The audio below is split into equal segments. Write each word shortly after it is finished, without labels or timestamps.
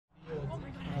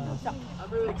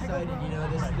excited. You know,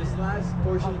 this last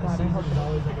portion of the season is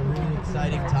always like a really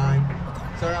exciting time.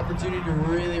 It's our opportunity to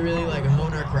really like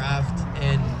hone our craft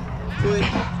and put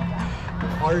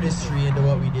artistry into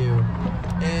what we do.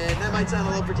 And that might sound a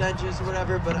little pretentious or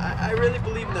whatever, but I really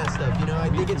believe in that stuff. You know, I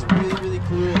think it's really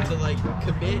cool to like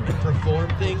commit and perform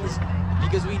things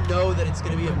because we know that it's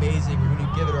going to be amazing. We're going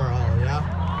to give it our all. Yeah.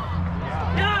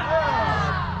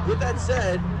 With that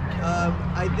said,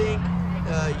 I think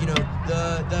you know,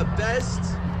 the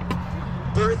best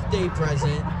birthday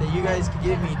present that you guys could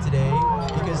give me today,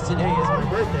 because today is my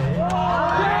birthday,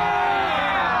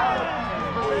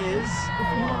 is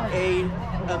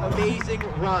an amazing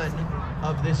run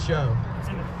of this show.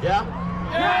 Yeah?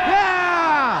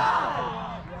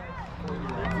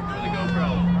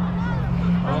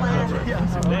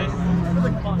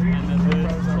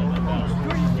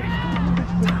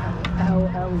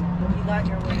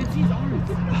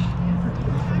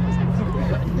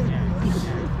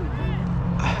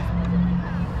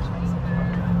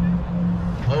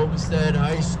 Homestead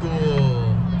High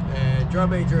School and drum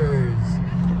majors,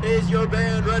 is your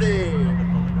band ready?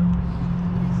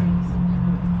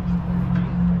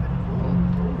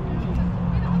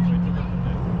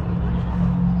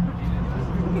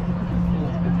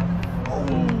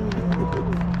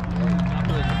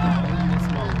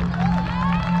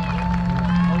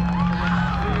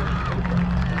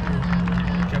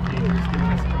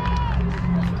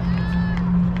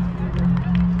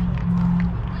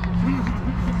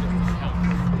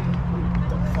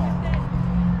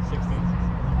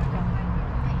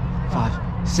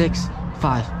 Six,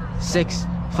 five,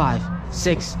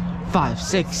 6,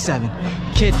 7.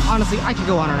 Kid, honestly, I could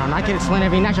go on and on. I could explain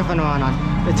every natural phenomenon.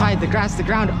 The tide, the grass, the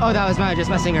ground. Oh, that was my just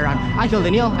messing around. I killed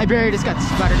an eel, I buried his guts.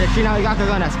 Splattered a tree, now we got the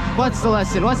nuts. What's the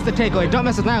lesson? What's the takeaway? Don't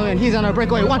mess with my wind, he's on a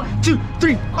breakaway. 1, 2,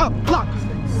 3, up, block.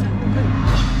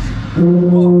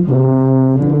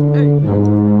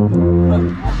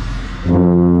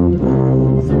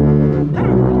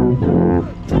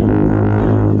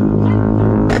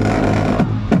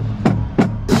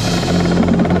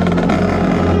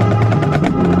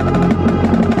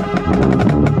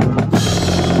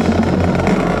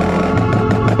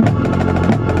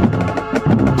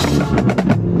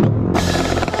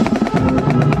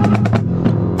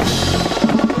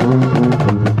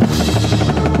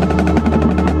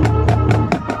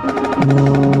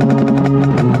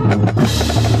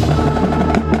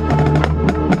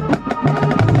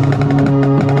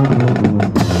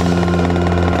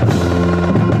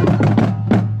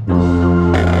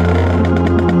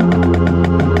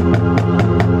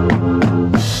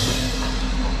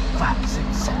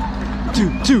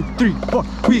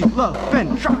 We love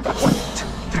and try. 1, 2,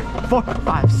 3, 4,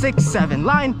 5, 6, 7.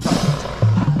 Line.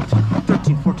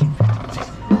 13, 14, 15,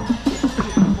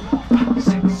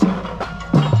 16, 6, 7.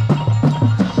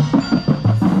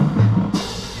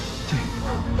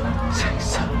 6,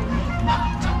 7.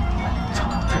 13,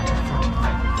 14,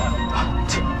 1,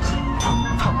 2,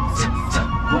 5, 6,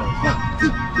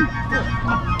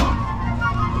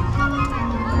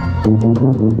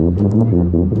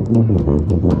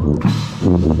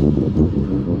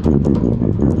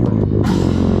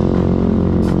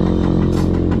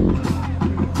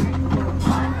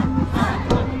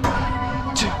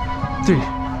 3,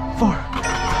 4,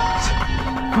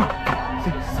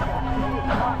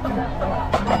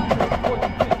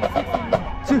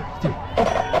 2, 3.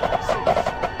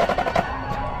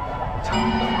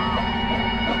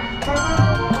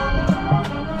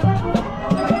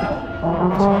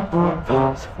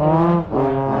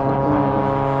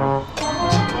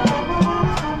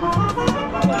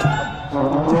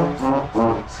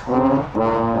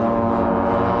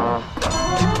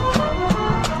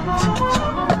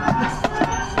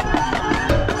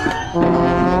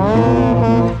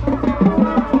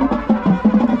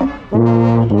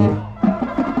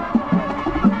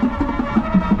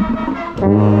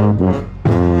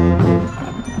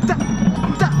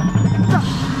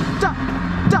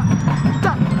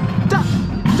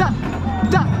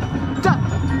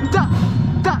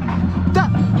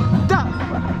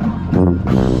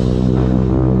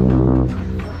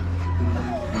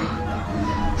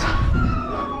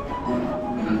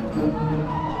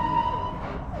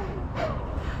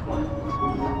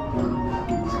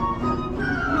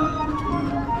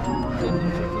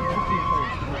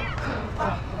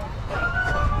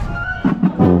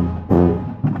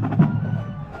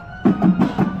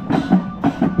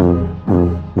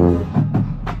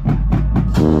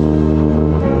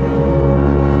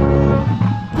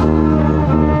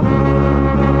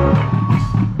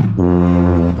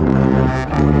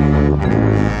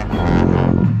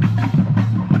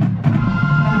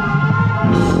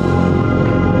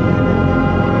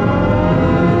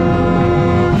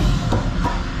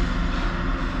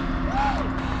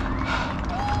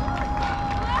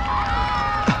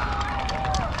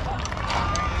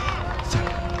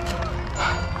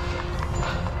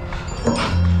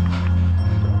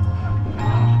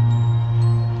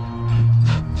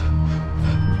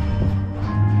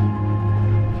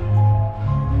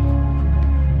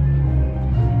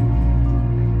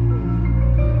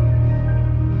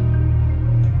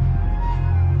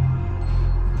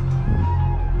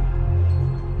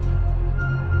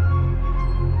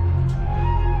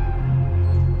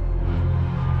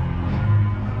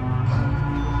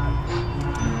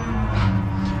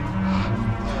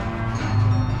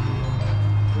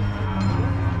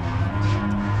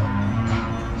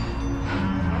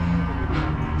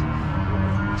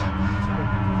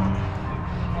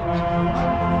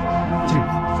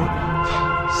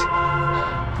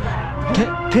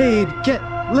 Get paid, get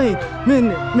laid,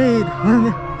 minute maid.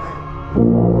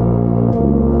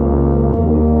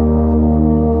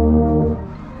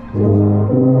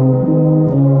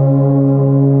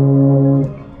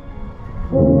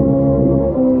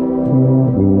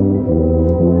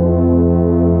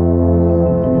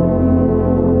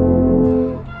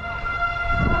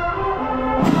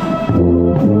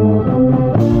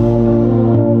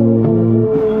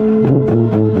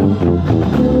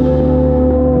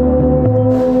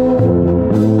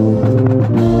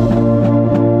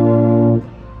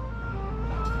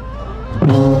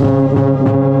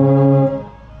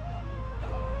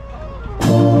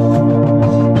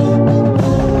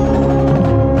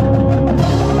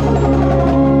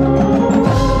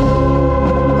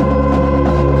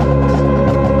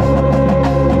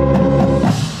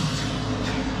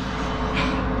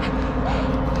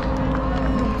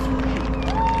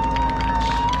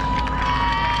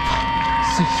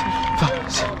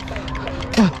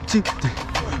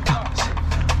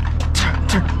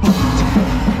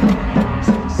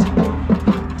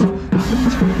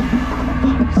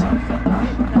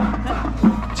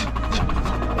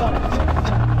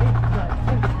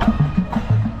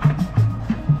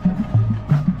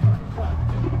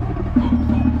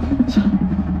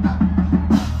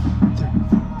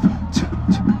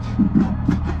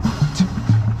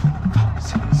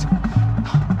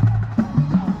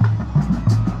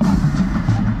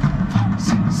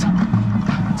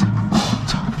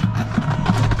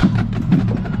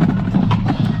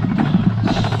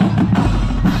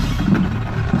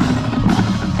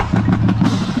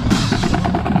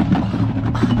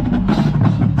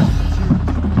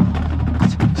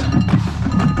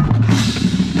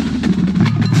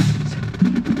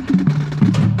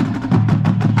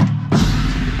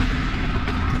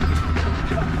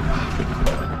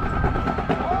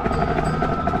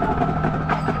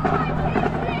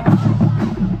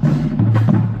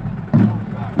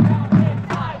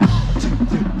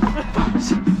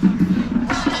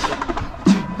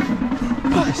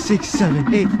 Six,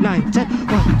 seven, eight, nine, 10.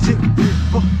 1, 2, 3,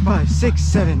 4, 5, 6,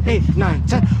 7, 8, 9,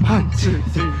 10. 1, 2,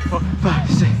 3, 4, 5,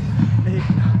 6, 8,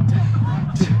 9, 10.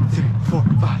 1, 2, 3, 4,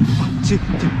 5. 1, 2,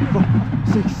 3, 4,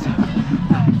 6, 7,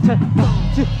 8, 10.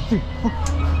 1, 2, 3, 4.